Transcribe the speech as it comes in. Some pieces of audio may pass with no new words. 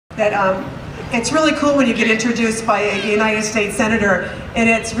that it's really cool when you get introduced by a United States Senator, and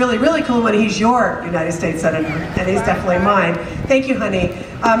it's really, really cool when he's your United States Senator, and he's definitely mine. Thank you, honey.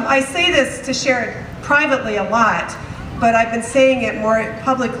 I say this to share it privately a lot, but I've been saying it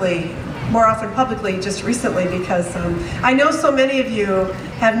more often publicly just recently because I know so many of you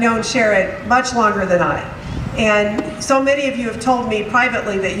have known Sherrod much longer than I. And so many of you have told me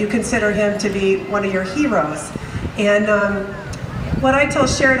privately that you consider him to be one of your heroes. And what I tell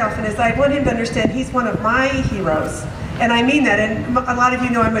Sherrod often is I want him to understand he's one of my heroes. And I mean that, and a lot of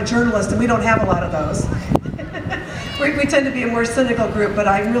you know I'm a journalist and we don't have a lot of those. we tend to be a more cynical group, but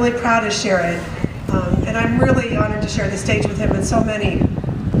I'm really proud of Sherrod. And I'm really honored to share the stage with him and so many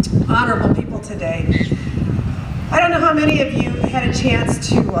honorable people today. I don't know how many of you had a chance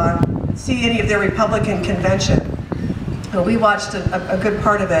to see any of their Republican convention. We watched a good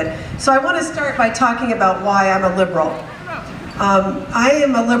part of it. So I want to start by talking about why I'm a liberal. I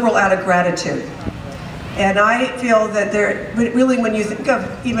am a liberal out of gratitude. And I feel that really when you think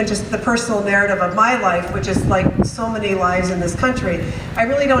of even just the personal narrative of my life, which is like so many lives in this country, I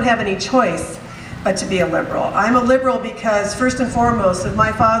really don't have any choice but to be a liberal. I'm a liberal because first and foremost of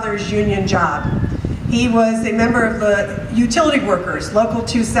my father's union job. He was a member of the utility workers, Local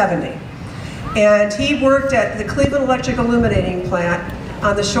 270. And he worked at the Cleveland Electric Illuminating Plant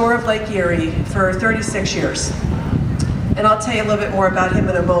on the shore of Lake Erie for 36 years. And I'll tell you a little bit more about him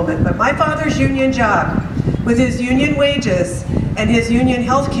in a moment. But my father's union job, with his union wages and his union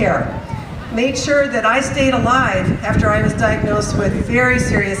health care, made sure that I stayed alive after I was diagnosed with very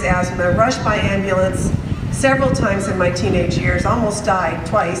serious asthma, rushed by ambulance several times in my teenage years, almost died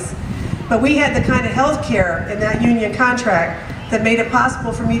twice. But we had the kind of health care in that union contract that made it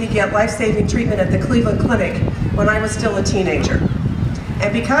possible for me to get life-saving treatment at the Cleveland Clinic when I was still a teenager.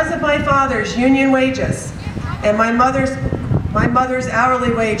 And because of my father's union wages and my mother's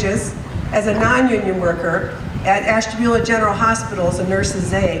hourly wages as a non-union worker at Ashtabula General Hospital as a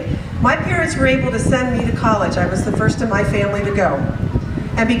nurse's aide, my parents were able to send me to college. I was the first in my family to go.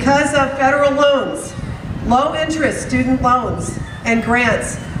 And because of federal loans, low interest student loans, and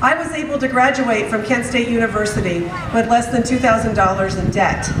grants, I was able to graduate from Kent State University with less than $2,000 in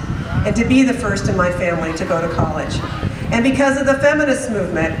debt, and to be the first in my family to go to college. And because of the feminist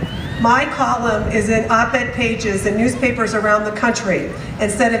movement, my column is in op-ed pages in newspapers around the country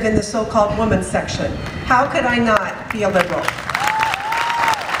instead of in the so-called women's section. How could I not be a liberal?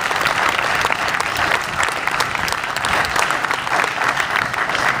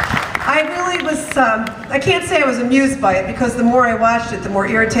 I can't say I was amused by it because the more I watched it, the more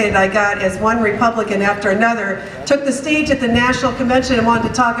irritated I got as one Republican after another took the stage at the National Convention and wanted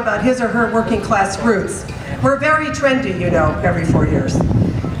to talk about his or her working class roots. We're very trendy, you know, every 4 years.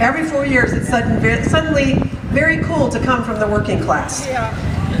 Every 4 years it's suddenly very cool to come from the working class. Yeah.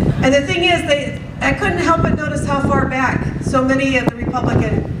 And the thing is, I couldn't help but notice how far back so many of the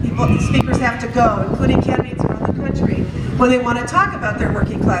Republican speakers have to go, including candidates around the country, when they want to talk about their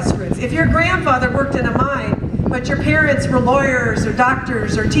working class roots. If your grandfather worked in a mine, but your parents were lawyers or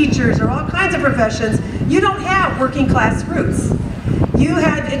doctors or teachers or all kinds of professions, you don't have working class roots. You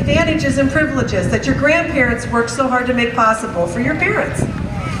had advantages and privileges that your grandparents worked so hard to make possible for your parents.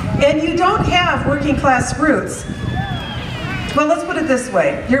 And you don't have working class roots. Well, let's put it this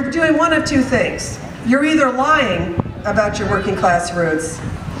way. You're doing one of two things. You're either lying about your working class roots,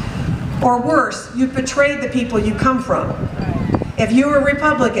 or worse, you've betrayed the people you come from. If you're a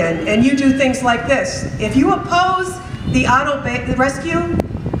Republican and you do things like this, if you oppose the auto rescue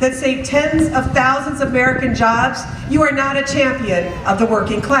that saved tens of thousands of American jobs, you are not a champion of the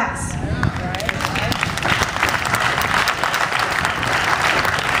working class.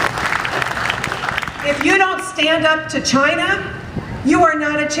 If you don't stand up to China, you are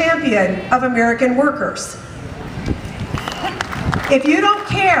not a champion of American workers. If you don't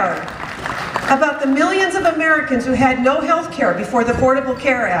care about the millions of Americans who had no health care before the Affordable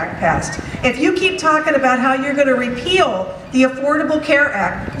Care Act passed, if you keep talking about how you're going to repeal the Affordable Care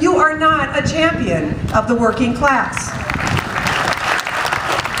Act, you are not a champion of the working class.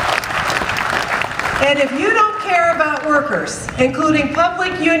 And if you don't care about workers, including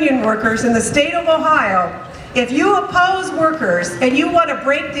public union workers in the state of Ohio, if you oppose workers and you want to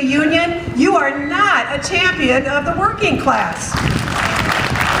break the union, you are not a champion of the working class.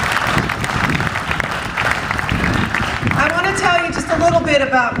 I want to tell you just a little bit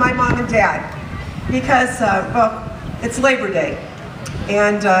about my mom and dad, because, well, it's Labor Day.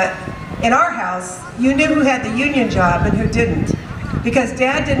 And in our house, you knew who had the union job and who didn't, because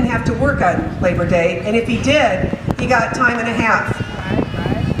Dad didn't have to work on Labor Day, and if he did, he got time and a half.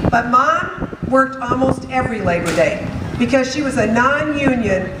 But Mom worked almost every Labor Day, because she was a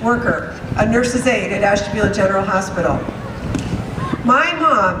non-union worker, a nurse's aide at Ashtabula General Hospital. My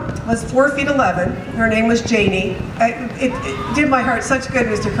mom was 4'11". Her name was Janie. It did my heart such good,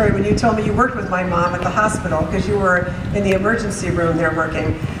 Mr. Curry, when you told me you worked with my mom at the hospital, because you were in the emergency room there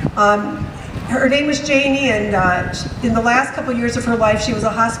working. Her name was Janie, and in the last couple years of her life, she was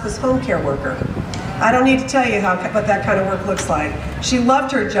a hospice home care worker. I don't need to tell you what that kind of work looks like. She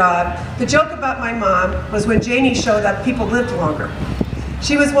loved her job. The joke about my mom was when Janie showed up, people lived longer.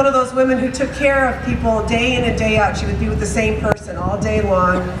 She was one of those women who took care of people day in and day out. She would be with the same person all day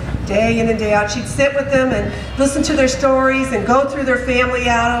long, day in and day out. She'd sit with them and listen to their stories and go through their family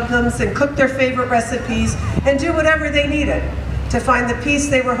albums and cook their favorite recipes and do whatever they needed to find the peace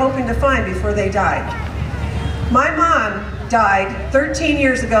they were hoping to find before they died. My mom died 13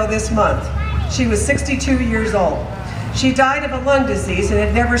 years ago this month. She was 62 years old. She died of a lung disease and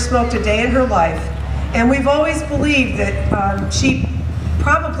had never smoked a day in her life. And we've always believed that she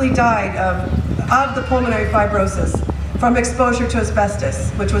probably died of the pulmonary fibrosis from exposure to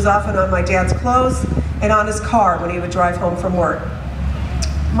asbestos, which was often on my dad's clothes and on his car when he would drive home from work.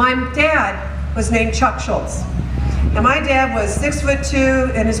 My dad was named Chuck Schultz. And my dad was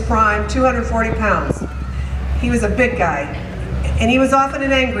 6'2" in his prime, 240 pounds. He was a big guy, and he was often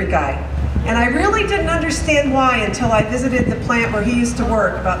an angry guy. And I really didn't understand why until I visited the plant where he used to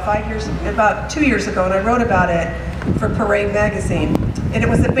work about 2 years ago, and I wrote about it for Parade magazine. And it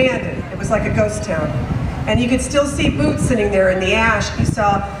was abandoned. It was like a ghost town. And you could still see boots sitting there in the ash. You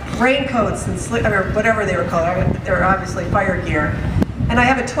saw raincoats and or whatever they were called. They were obviously fire gear. And I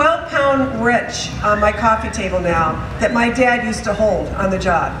have a 12-pound wrench on my coffee table now that my dad used to hold on the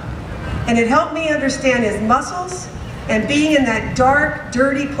job. And it helped me understand his muscles, and being in that dark,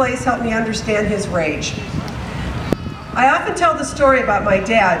 dirty place helped me understand his rage. I often tell the story about my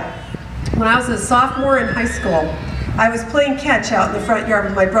dad. When I was a sophomore in high school, I was playing catch out in the front yard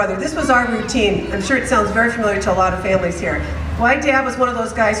with my brother. This was our routine. I'm sure it sounds very familiar to a lot of families here. My dad was one of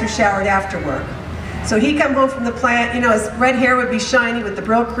those guys who showered after work. So he'd come home from the plant, you know, his red hair would be shiny with the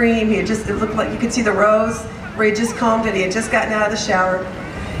Brill cream. It looked like you could see the rose where he just combed it. He had just gotten out of the shower.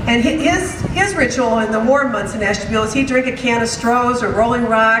 And his ritual in the warm months in Ashtabula is he'd drink a can of Stroh's or Rolling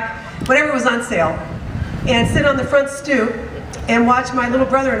Rock, whatever was on sale, and sit on the front stoop and watch my little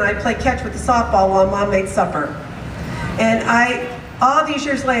brother and I play catch with the softball while Mom made supper. And all these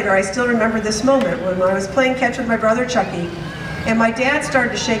years later, I still remember this moment when I was playing catch with my brother Chucky, and my dad started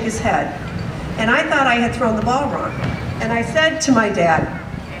to shake his head. And I thought I had thrown the ball wrong. And I said to my dad,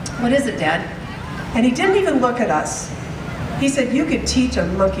 "What is it, Dad?" And he didn't even look at us. He said, "You could teach a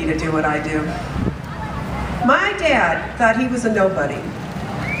monkey to do what I do." My dad thought he was a nobody.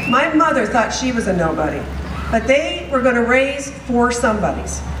 My mother thought she was a nobody. But they were going to raise 4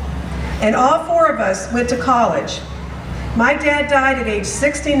 somebodies. And all 4 of us went to college. My dad died at age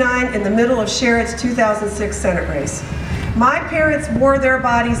 69 in the middle of Sherrod's 2006 Senate race. My parents wore their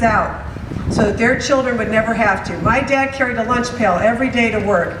bodies out so that their children would never have to. My dad carried a lunch pail every day to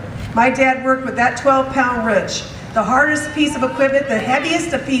work. My dad worked with that 12-pound wrench. The hardest piece of equipment, the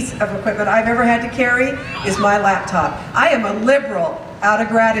heaviest piece of equipment I've ever had to carry is my laptop. I am a liberal out of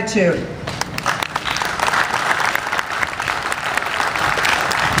gratitude.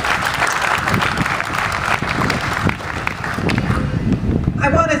 I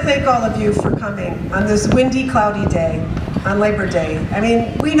want to thank all of you for coming on this windy, cloudy day, on Labor Day. I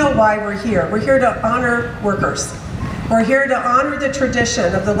mean, we know why we're here. We're here to honor workers. We're here to honor the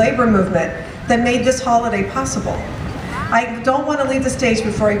tradition of the labor movement that made this holiday possible. I don't want to leave the stage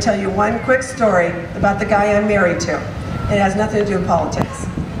before I tell you one quick story about the guy I'm married to. It has nothing to do with politics,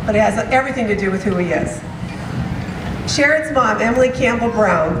 but it has everything to do with who he is. Sherrod's mom, Emily Campbell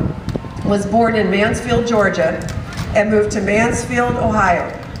Brown, was born in Mansfield, Georgia, and moved to Mansfield, Ohio,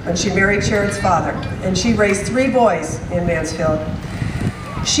 when she married Sherrod's father. And she raised 3 boys in Mansfield.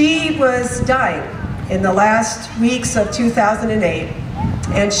 She was dying in the last weeks of 2008.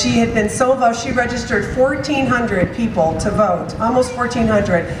 And she had been so vote, she registered 1,400 people to vote, almost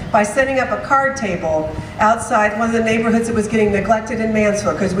 1,400, by setting up a card table outside one of the neighborhoods that was getting neglected in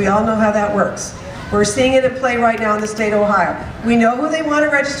Mansfield, because we all know how that works. We're seeing it at play right now in the state of Ohio. We know who they want to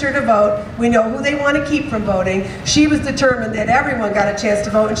register to vote. We know who they want to keep from voting. She was determined that everyone got a chance to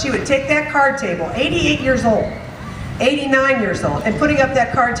vote, and she would take that card table, 88 years old, 89 years old, and putting up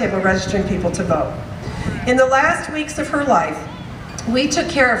that card table registering people to vote. In the last weeks of her life, we took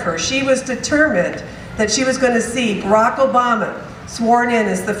care of her. She was determined that she was going to see Barack Obama sworn in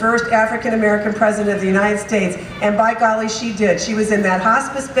as the first African-American president of the United States, and by golly, she did. She was in that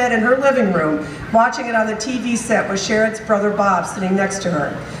hospice bed in her living room, watching it on the TV set with Sherrod's brother Bob sitting next to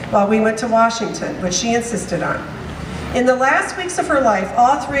her, while we went to Washington, which she insisted on. In the last weeks of her life,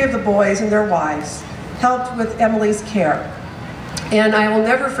 all three of the boys and their wives helped with Emily's care. And I will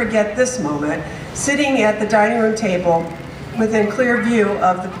never forget this moment, sitting at the dining room table within clear view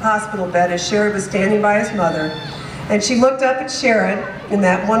of the hospital bed as Sharon was standing by his mother. And she looked up at Sharon in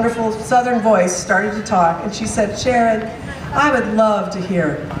that wonderful southern voice, started to talk, and she said, "Sharon, I would love to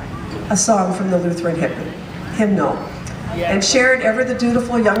hear a song from the Lutheran hymnal." And Sharon, ever the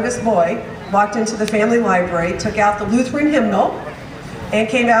dutiful youngest boy, walked into the family library, took out the Lutheran hymnal, and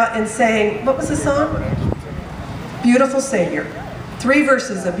came out and sang, what was the song? Beautiful Savior. 3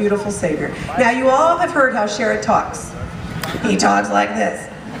 verses of Beautiful Savior. Now you all have heard how Sharon talks. He talks like this.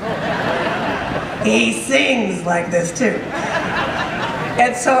 He sings like this too.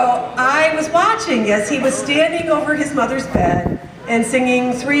 And so I was watching as he was standing over his mother's bed and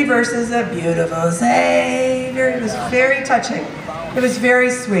singing 3 verses of Beautiful Savior. It was very touching. It was very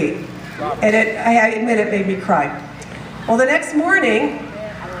sweet. And I admit it made me cry. Well, the next morning,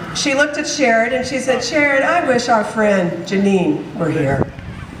 she looked at Sharon and she said, "Sharon, I wish our friend Janine were here."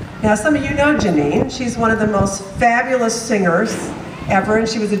 Now, some of you know Janine. She's one of the most fabulous singers ever, and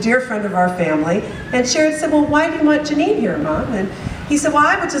she was a dear friend of our family. And Sharon said, "Well, why do you want Janine here, Mom?" And he said, "Well,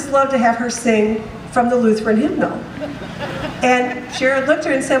 I would just love to have her sing from the Lutheran hymnal." And Sharon looked at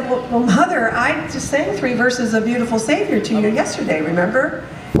her and said, well, Mother, I just sang 3 verses of Beautiful Savior to you yesterday, remember?"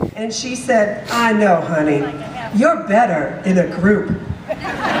 And she said, "I know, honey. You're better in a group."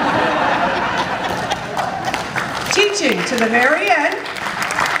 Teaching to the very end.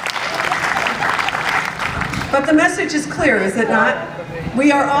 But the message is clear, is it not?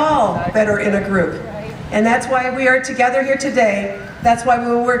 We are all better in a group. And that's why we are together here today. That's why we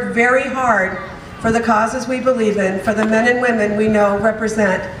will work very hard for the causes we believe in, for the men and women we know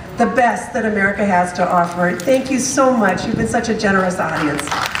represent the best that America has to offer. Thank you so much. You've been such a generous audience.